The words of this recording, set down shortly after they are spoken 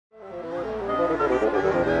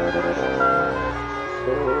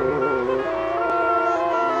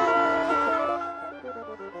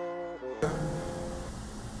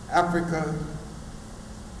Africa,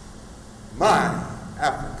 my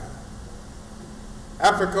Africa.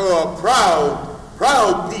 Africa, a proud,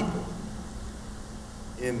 proud people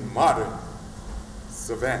in modern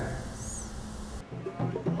savannas.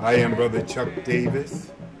 I am Brother Chuck Davis.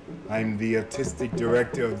 I'm the artistic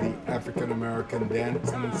director of the African American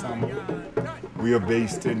Dance Ensemble. We are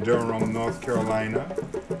based in Durham, North Carolina.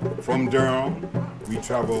 From Durham, we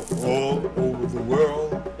travel all over the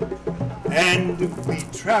world, and we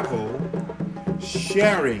travel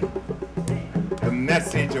sharing the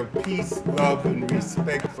message of peace, love, and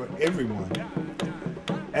respect for everyone.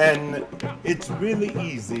 And it's really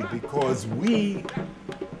easy because we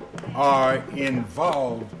are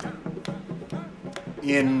involved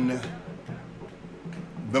in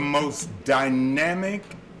the most dynamic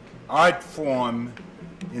art form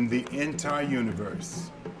in the entire universe,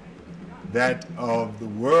 that of the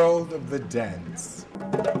world of the dance.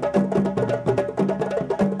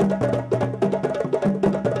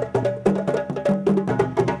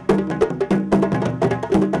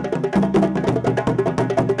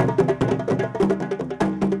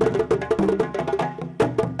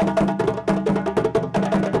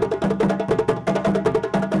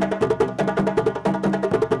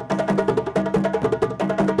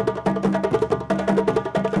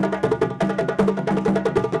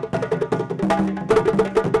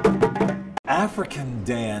 African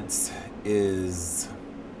dance is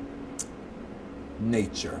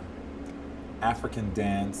nature. African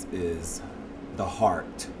dance is the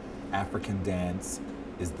heart. African dance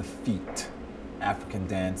is the feet. African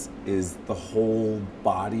dance is the whole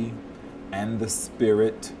body and the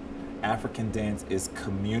spirit. African dance is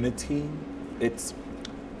community. It's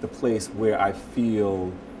the place where I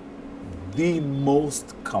feel the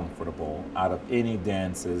most comfortable out of any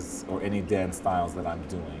dances or any dance styles that I'm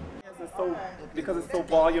doing. Because it's so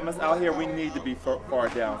voluminous out here, we need to be far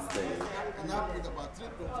downstage.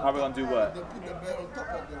 How are we going to do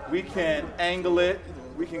what? We can angle it.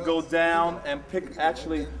 We can go down and pick,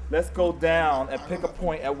 actually, let's go down and pick a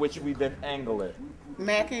point at which we then angle it.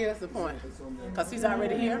 Mackie is the point, because he's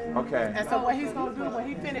already here. Okay. And so what he's going to do, when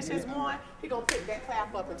he finishes one, he's going to pick that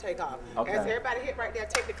clap up and take off. Okay. As everybody hit right there,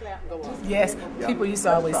 take the clap and go off. Yes, people used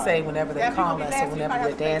to always say whenever they call us or whenever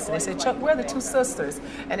they're dancing, they say, Chuck, we're the two sisters.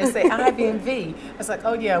 And they say Ivy and V. It's like,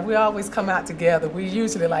 oh yeah, we always come out together. We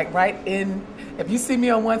usually like right in, if you see me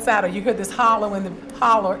on one side or you hear this holler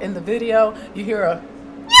in the video, you hear a,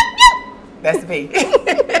 that's V.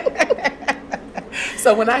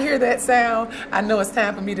 So when I hear that sound, I know it's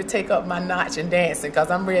time for me to take up my notch in dancing, because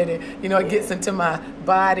I'm ready. You know, it gets into my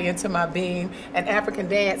body, into my being. And African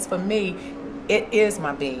dance, for me, it is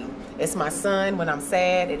my being. It's my sun when I'm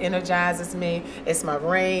sad, it energizes me. It's my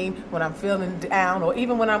rain when I'm feeling down, or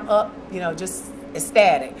even when I'm up, you know, just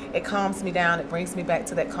ecstatic. It calms me down, it brings me back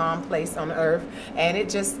to that calm place on earth. And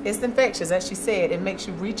it's infectious, as she said. It makes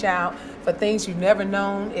you reach out for things you've never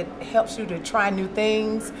known. It helps you to try new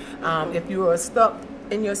things. If you are stuck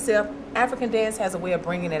in yourself, African dance has a way of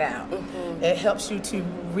bringing it out. It helps you to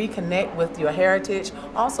reconnect with your heritage,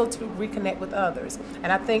 also to reconnect with others.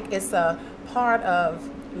 And I think it's a part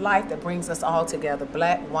of life that brings us all together.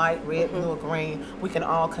 Black, white, red, blue, or green. We can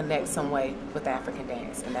all connect some way with African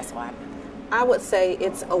dance, and that's why I would say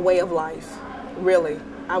it's a way of life, really.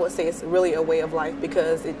 I would say it's really a way of life,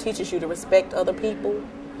 because it teaches you to respect other people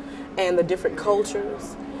and the different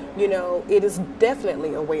cultures. You know, it is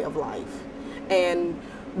definitely a way of life. And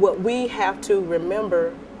what we have to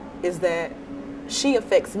remember is that she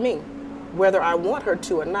affects me. Whether I want her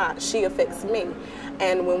to or not, she affects me.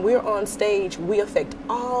 And when we're on stage, we affect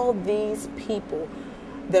all these people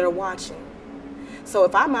that are watching. So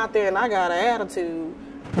if I'm out there and I got an attitude,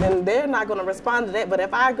 then they're not going to respond to that. But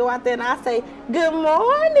if I go out there and I say, good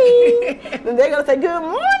morning, then they're going to say, good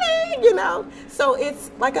morning, you know. So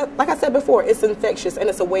it's, like I said before, it's infectious, and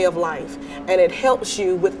it's a way of life. And it helps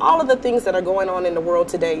you with all of the things that are going on in the world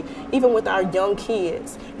today, even with our young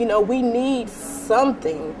kids. You know, we need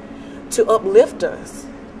something to uplift us.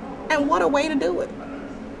 And what a way to do it.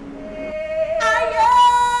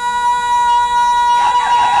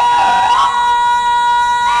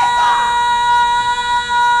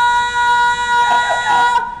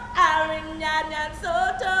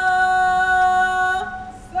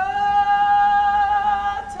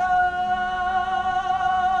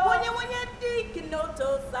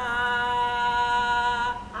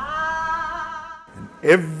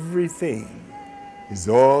 Everything is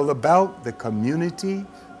all about the community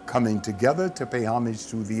coming together to pay homage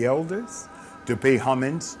to the elders, to pay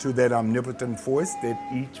homage to that omnipotent force that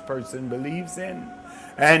each person believes in,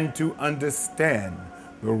 and to understand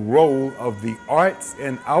the role of the arts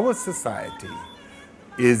in our society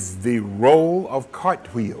is the role of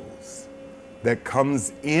CartWheels that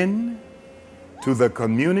comes in to the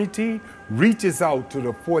community, reaches out to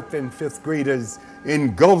the 4th and 5th graders,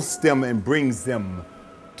 engulfs them and brings them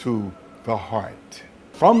to the heart.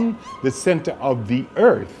 From the center of the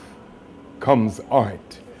earth comes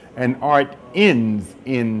art, and art ends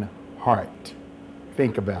in heart.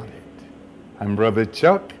 Think about it. I'm Brother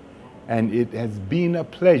Chuck, and it has been a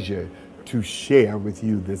pleasure to share with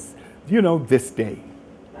you this, this day.